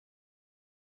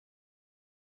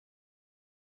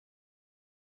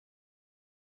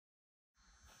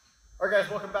All right,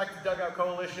 guys, welcome back to Dugout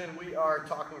Coalition. We are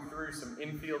talking through some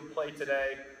infield play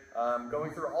today, going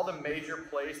through all the major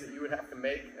plays that you would have to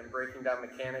make and breaking down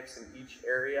mechanics in each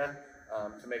area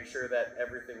to make sure that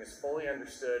everything is fully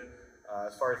understood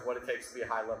as far as what it takes to be a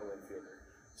high-level infielder.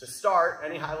 To start,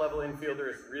 any high-level infielder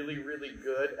is really, really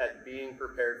good at being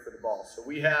prepared for the ball. So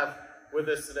we have with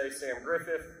us today Sam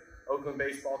Griffith, Oakland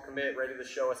baseball commit, ready to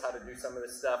show us how to do some of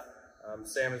this stuff.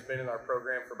 Sam has been in our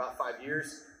program for about 5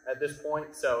 years at this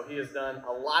point, so he has done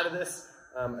a lot of this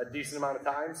a decent amount of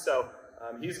time. So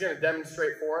he's going to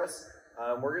demonstrate for us.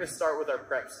 We're going to start with our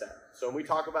prep step. So when we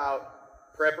talk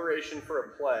about preparation for a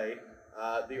play,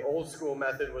 the old school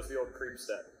method was the old creep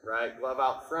step, right? Glove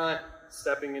out front,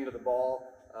 stepping into the ball,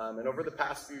 and over the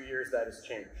past few years that has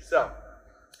changed. So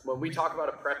when we talk about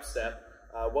a prep step,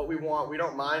 what we want, we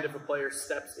don't mind if a player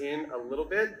steps in a little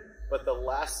bit, but the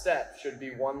last step should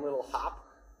be one little hop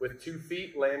with 2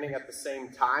 feet landing at the same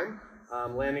time,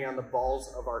 landing on the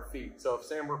balls of our feet. So if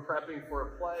Sam were prepping for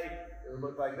a play, it would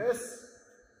look like this.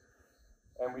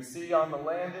 And we see on the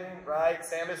landing, right?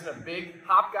 Sam isn't a big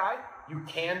hop guy. You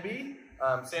can be.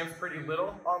 Sam's pretty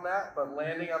little on that, but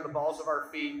landing on the balls of our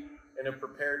feet in a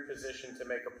prepared position to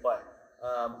make a play.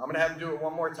 I'm going to have him do it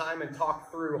one more time and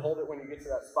talk through, hold it when you get to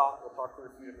that spot. We'll talk through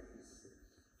a few different pieces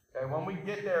here. Okay, when we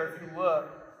get there, if you look,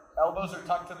 elbows are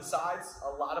tucked to the sides.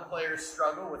 A lot of players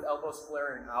struggle with elbows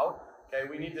flaring out. Okay,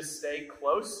 we need to stay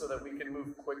close so that we can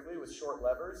move quickly with short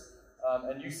levers.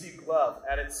 And you see glove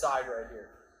at its side right here,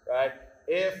 right?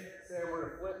 If Sam were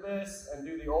to flip this and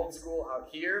do the old school out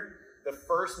here, the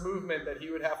first movement that he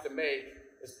would have to make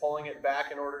is pulling it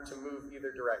back in order to move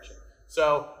either direction.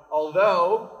 So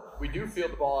although we do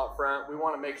field the ball out front, we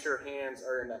want to make sure hands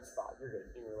are in that spot. You're good.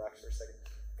 You can relax for a second.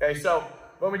 Okay, so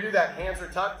when we do that, hands are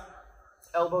tucked,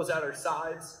 elbows at our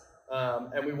sides,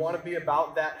 and we want to be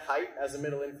about that height as a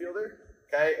middle infielder.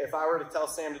 Okay, if I were to tell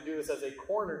Sam to do this as a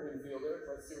corner infielder,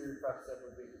 let's see what your prep step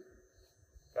would be.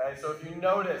 Okay, so if you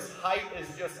notice, height is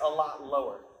just a lot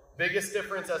lower. Biggest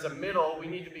difference as a middle, we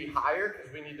need to be higher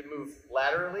because we need to move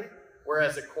laterally,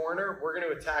 whereas a corner, we're going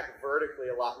to attack vertically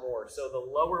a lot more. So the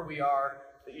lower we are,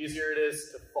 the easier it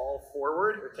is to fall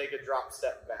forward or take a drop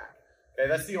step back. Okay,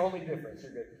 that's the only difference.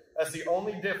 You're good. That's the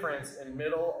only difference in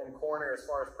middle and corner as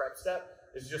far as prep step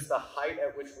is just the height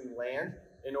at which we land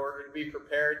in order to be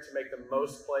prepared to make the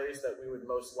most plays that we would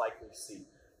most likely see.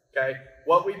 Okay,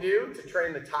 what we do to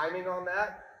train the timing on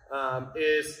that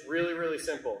is really, really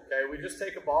simple. Okay, we just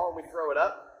take a ball and we throw it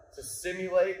up to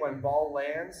simulate when ball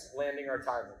lands, landing our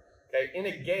timer. Okay, in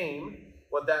a game,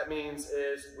 what that means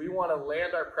is we want to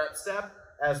land our prep step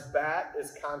as bat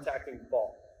is contacting the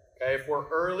ball. Okay, if we're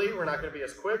early, we're not going to be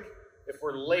as quick. If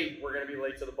we're late, we're going to be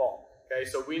late to the ball. Okay,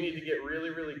 so we need to get really,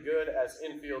 really good as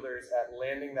infielders at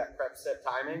landing that prep step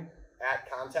timing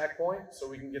at contact point so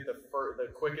we can get the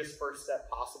quickest first step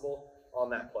possible on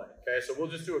that play. Okay, so we'll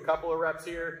just do a couple of reps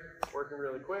here, working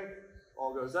really quick.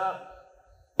 Ball goes up,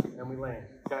 and we land.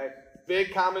 Okay,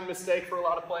 big common mistake for a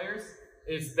lot of players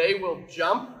is they will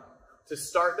jump to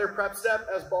start their prep step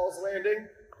as ball's landing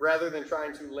rather than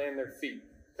trying to land their feet.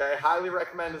 Okay, highly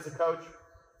recommend as a coach.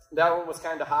 That one was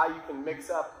kind of high. You can mix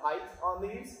up height on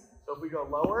these. So if we go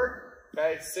lower,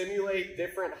 okay, simulate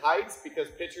different heights because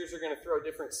pitchers are going to throw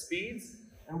different speeds.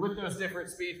 And with those different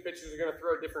speeds, pitchers are going to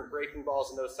throw different breaking balls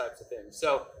and those types of things.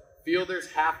 So fielders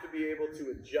have to be able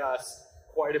to adjust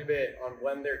quite a bit on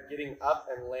when they're getting up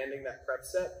and landing that prep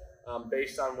step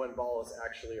based on when ball is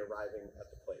actually arriving at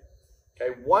the plate.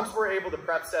 Okay, once we're able to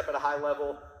prep step at a high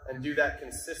level and do that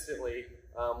consistently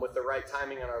with the right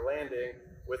timing on our landing,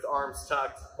 with arms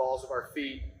tucked, balls of our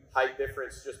feet, height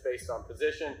difference just based on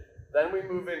position, then we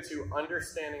move into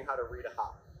understanding how to read a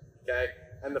hop, okay?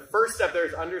 And the first step there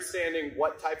is understanding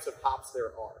what types of hops there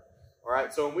are, all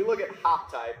right? So when we look at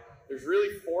hop type, there's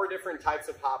really 4 different types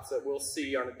of hops that we'll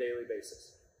see on a daily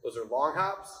basis. Those are long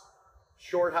hops,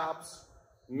 short hops,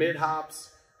 mid hops,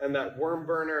 and that worm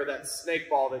burner, that snake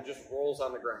ball that just rolls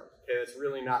on the ground, okay? That's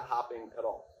really not hopping at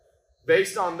all.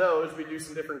 Based on those, we do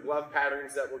some different glove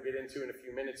patterns that we'll get into in a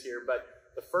few minutes here, but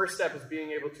the first step is being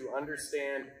able to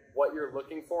understand what you're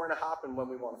looking for in a hop and when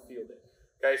we want to field it.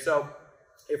 Okay, so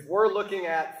if we're looking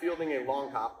at fielding a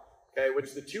long hop, okay,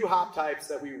 which the 2 hop types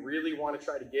that we really want to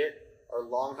try to get are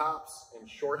long hops and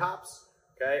short hops.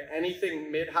 Okay,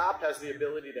 anything mid hop has the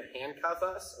ability to handcuff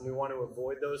us, and we want to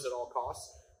avoid those at all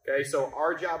costs. Okay, so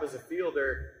our job as a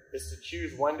fielder is to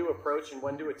choose when to approach and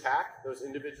when to attack those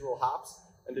individual hops,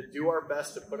 and to do our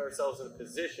best to put ourselves in a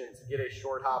position to get a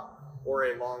short hop or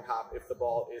a long hop if the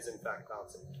ball is in fact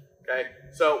bouncing. Okay,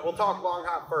 so we'll talk long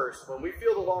hop first. When we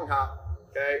field a long hop,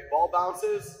 okay, ball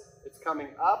bounces, it's coming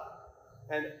up,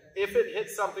 And if it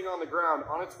hits something on the ground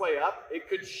on its way up, it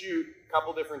could shoot a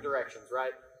couple different directions,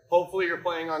 right? Hopefully you're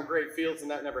playing on great fields and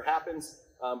that never happens,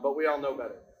 but we all know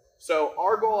better. So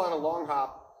our goal on a long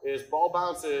hop is ball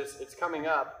bounces, it's coming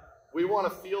up. We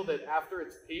want to field it after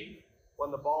its peak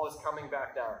when the ball is coming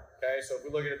back down, okay? So if we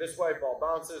look at it this way, ball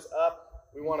bounces up,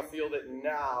 we want to field it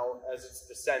now as it's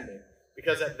descending.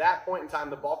 Because at that point in time,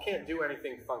 the ball can't do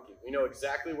anything funky. We know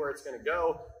exactly where it's going to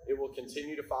go. It will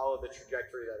continue to follow the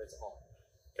trajectory that it's on.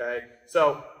 Okay,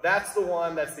 so that's the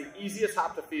one that's the easiest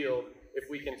hop to field if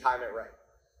we can time it right.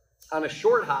 On a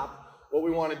short hop, what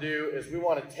we want to do is we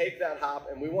want to take that hop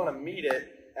and we want to meet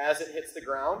it as it hits the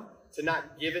ground to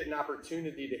not give it an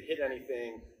opportunity to hit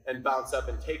anything and bounce up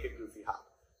and take a goofy hop.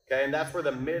 Okay, and that's where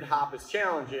the mid hop is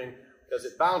challenging because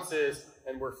it bounces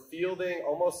and we're fielding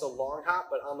almost a long hop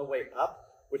but on the way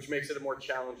up, which makes it a more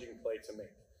challenging play to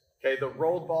make. Okay, the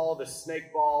rolled ball, the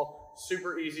snake ball,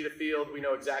 super easy to field. We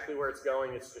know exactly where it's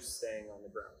going. It's just staying on the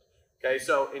ground. Okay,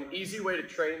 so an easy way to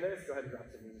train this, go ahead and drop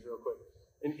some knees real quick.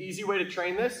 An easy way to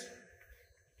train this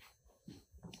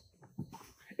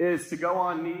is to go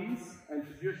on knees and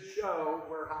to just show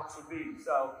where hops would be.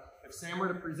 So if Sam were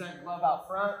to present glove out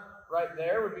front, right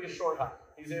there would be a short hop.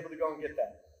 He's able to go and get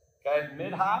that. Okay,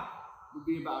 mid hop would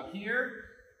be about here,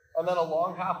 and then a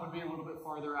long hop would be a little bit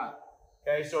farther out.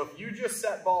 Okay, so if you just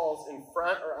set balls in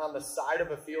front or on the side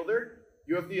of a fielder,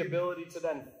 you have the ability to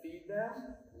then feed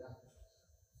them.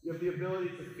 You have the ability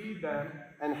to feed them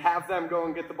and have them go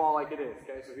and get the ball like it is.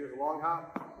 Okay, so here's a long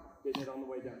hop, getting it on the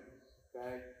way down.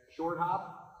 Okay, short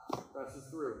hop, presses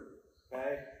through.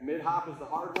 Okay, mid hop is the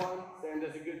hard one. Sam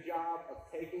does a good job of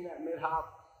taking that mid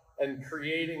hop and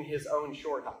creating his own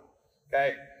short hop.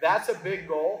 Okay, that's a big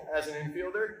goal as an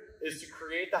infielder, is to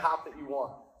create the hop that you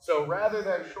want. So rather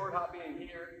than short hop being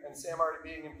here and Sam already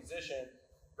being in position,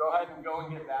 go ahead and go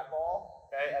and get that ball,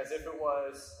 okay, as if it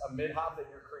was a mid hop that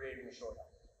you're creating a short hop.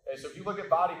 Okay, so if you look at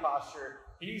body posture,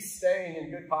 he's staying in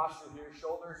good posture here.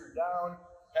 Shoulders are down,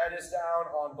 head is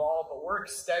down on ball, but we're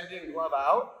extending glove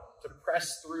out to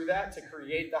press through that to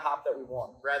create the hop that we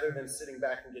want, rather than sitting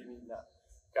back and getting eaten up.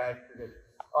 Okay, you're good.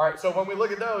 All right, so when we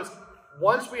look at those,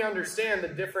 once we understand the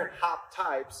different hop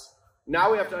types,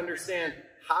 now we have to understand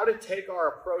how to take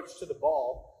our approach to the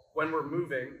ball when we're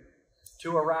moving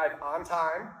to arrive on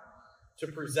time, to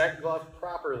present glove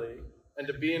properly, and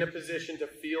to be in a position to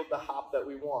field the hop that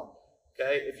we want.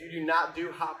 Okay, if you do not do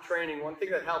hop training, one thing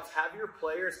that helps, have your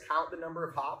players count the number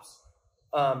of hops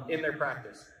in their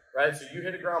practice, right? So you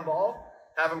hit a ground ball,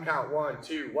 have them count 1,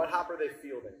 2, what hop are they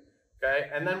fielding? Okay,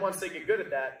 and then once they get good at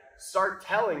that, start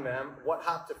telling them what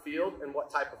hop to field and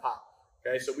what type of hop.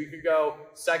 Okay, so we could go,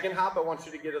 second hop, I want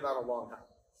you to get it on a long hop.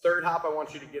 Third hop, I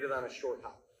want you to get it on a short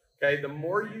hop. Okay, the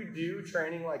more you do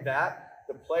training like that,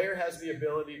 the player has the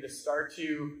ability to start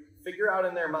to figure out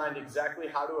in their mind exactly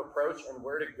how to approach and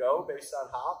where to go based on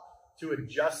hop to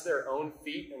adjust their own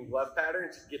feet and glove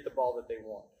pattern to get the ball that they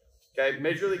want. Okay,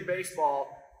 Major League Baseball,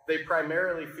 they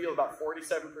primarily field about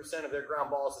 47% of their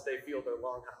ground balls that they field are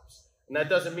long hops. And that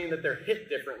doesn't mean that they're hit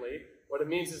differently. What it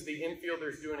means is the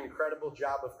infielders do an incredible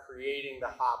job of creating the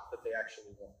hop that they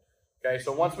actually want. Okay,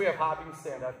 so once we have hop, you can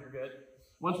stand up, you're good.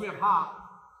 Once we have hop,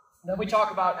 then we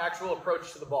talk about actual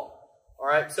approach to the ball. All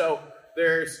right, so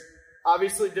there's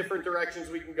obviously different directions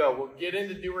we can go. We'll get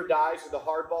into do or dies with the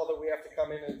hard ball that we have to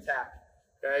come in and attack.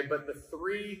 Okay, but the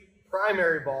 3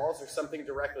 primary balls are something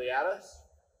directly at us,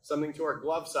 something to our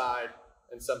glove side,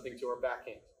 and something to our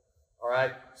backhand. All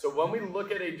right, so when we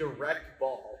look at a direct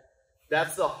ball,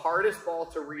 that's the hardest ball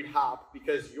to read hop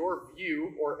because your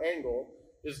view or angle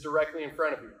is directly in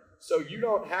front of you. So you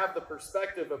don't have the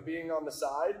perspective of being on the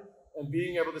side and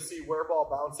being able to see where ball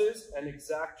bounces and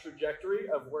exact trajectory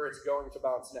of where it's going to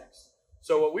bounce next.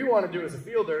 So what we want to do as a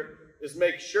fielder is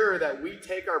make sure that we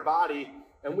take our body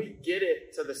and we get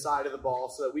it to the side of the ball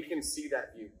so that we can see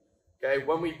that view. Okay,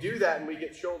 when we do that and we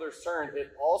get shoulders turned,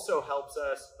 it also helps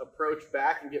us approach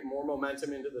back and get more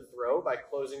momentum into the throw by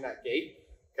closing that gate.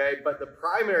 Okay, but the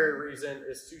primary reason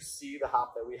is to see the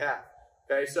hop that we have.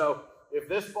 Okay, so if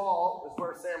this ball is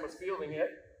where Sam was fielding it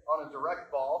on a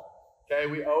direct ball, okay,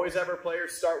 we always have our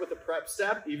players start with a prep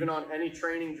step, even on any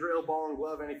training drill, ball and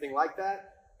glove, anything like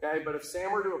that. Okay, but if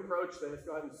Sam were to approach this,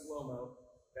 go ahead and slow-mo.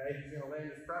 Okay, he's going to land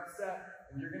his prep step,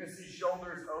 and you're going to see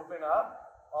shoulders open up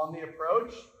on the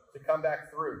approach to come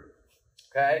back through.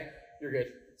 Okay, you're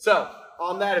good. So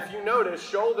on that, if you notice,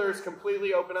 shoulders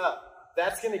completely open up.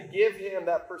 That's going to give him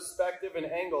that perspective and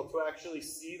angle to actually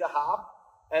see the hop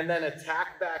and then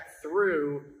attack back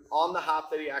through on the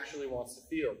hop that he actually wants to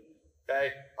field. Okay,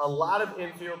 a lot of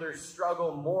infielders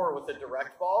struggle more with a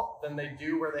direct ball than they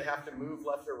do where they have to move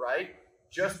left or right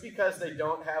just because they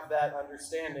don't have that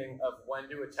understanding of when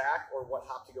to attack or what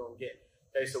hop to go and get.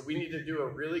 Okay, so we need to do a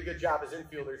really good job as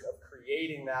infielders of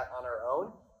creating that on our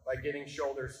own by getting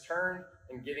shoulders turned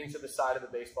and getting to the side of the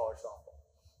baseball or softball.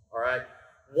 All right,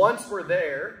 once we're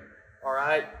there, all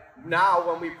right, now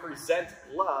when we present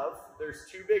glove, there's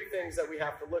two big things that we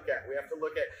have to look at. We have to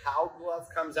look at how glove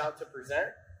comes out to present,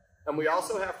 and we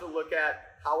also have to look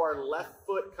at how our left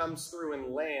foot comes through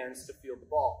and lands to field the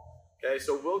ball. Okay,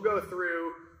 so we'll go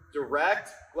through direct,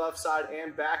 glove side,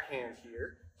 and backhand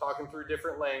here, talking through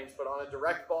different lanes, but on a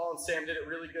direct ball, and Sam did it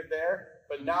really good there,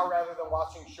 but now rather than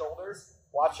watching shoulders,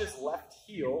 watch his left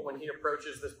heel when he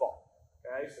approaches this ball.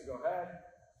 Okay, so go ahead,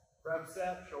 rep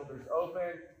step, shoulders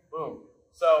open, boom.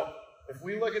 So if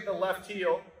we look at the left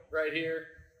heel right here,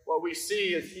 what we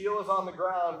see is heel is on the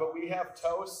ground, but we have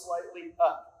toes slightly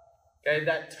up. Okay,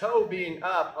 that toe being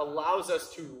up allows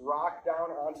us to rock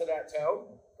down onto that toe.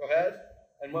 Go ahead.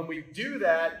 And when we do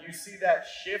that, you see that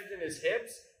shift in his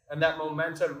hips and that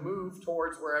momentum move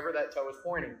towards wherever that toe is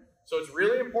pointing. So it's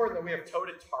really important that we have toe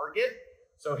to target.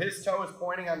 So his toe is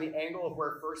pointing on the angle of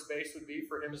where first base would be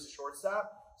for him as a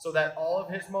shortstop, so that all of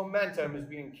his momentum is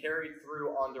being carried through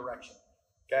on direction.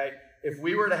 Okay? If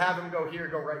we were to have him go here,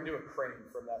 go right into a crane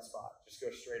from that spot. Just go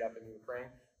straight up into a crane.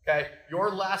 Okay? Your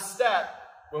last step,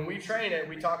 when we train it,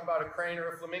 we talk about a crane or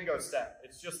a flamingo step.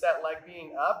 It's just that leg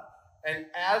being up. And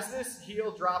as this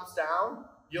heel drops down,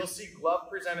 you'll see glove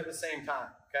present at the same time.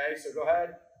 Okay, so go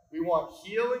ahead. We want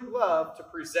heel and glove to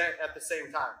present at the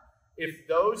same time. If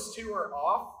those two are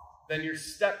off, then your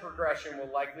step progression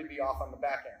will likely be off on the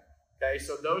back end. Okay,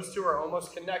 so those two are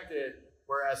almost connected,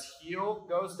 whereas heel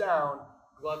goes down,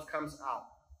 glove comes out.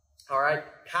 All right,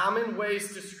 common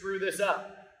ways to screw this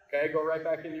up. Okay, go right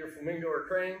back into your flamingo or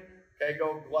crane. Okay,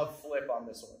 go glove flip on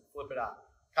this one. Flip it out.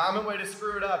 Common way to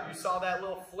screw it up, you saw that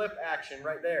little flip action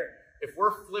right there. If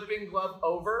we're flipping glove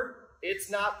over, it's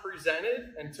not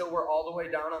presented until we're all the way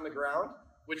down on the ground,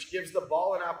 which gives the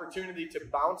ball an opportunity to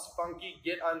bounce funky,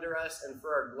 get under us, and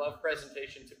for our glove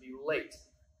presentation to be late.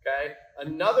 Okay?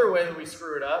 Another way that we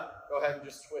screw it up, go ahead and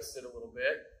just twist it a little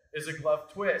bit, is a glove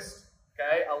twist.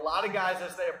 Okay? A lot of guys,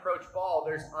 as they approach ball,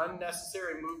 there's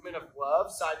unnecessary movement of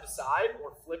glove side to side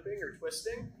or flipping or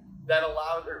twisting that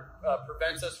allows or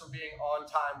prevents us from being on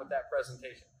time with that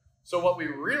presentation. So what we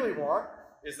really want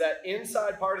is that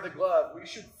inside part of the glove, we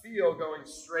should feel going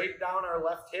straight down our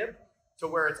left hip to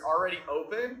where it's already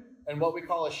open and what we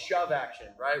call a shove action,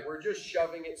 right? We're just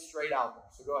shoving it straight out there.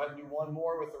 So go ahead and do one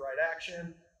more with the right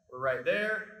action. We're right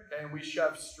there, okay, and we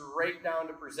shove straight down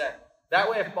to present. That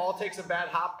way, if ball takes a bad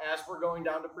hop as we're going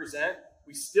down to present,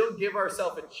 we still give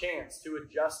ourselves a chance to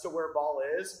adjust to where ball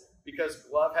is because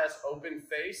glove has open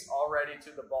face already to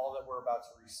the ball that we're about to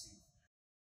receive.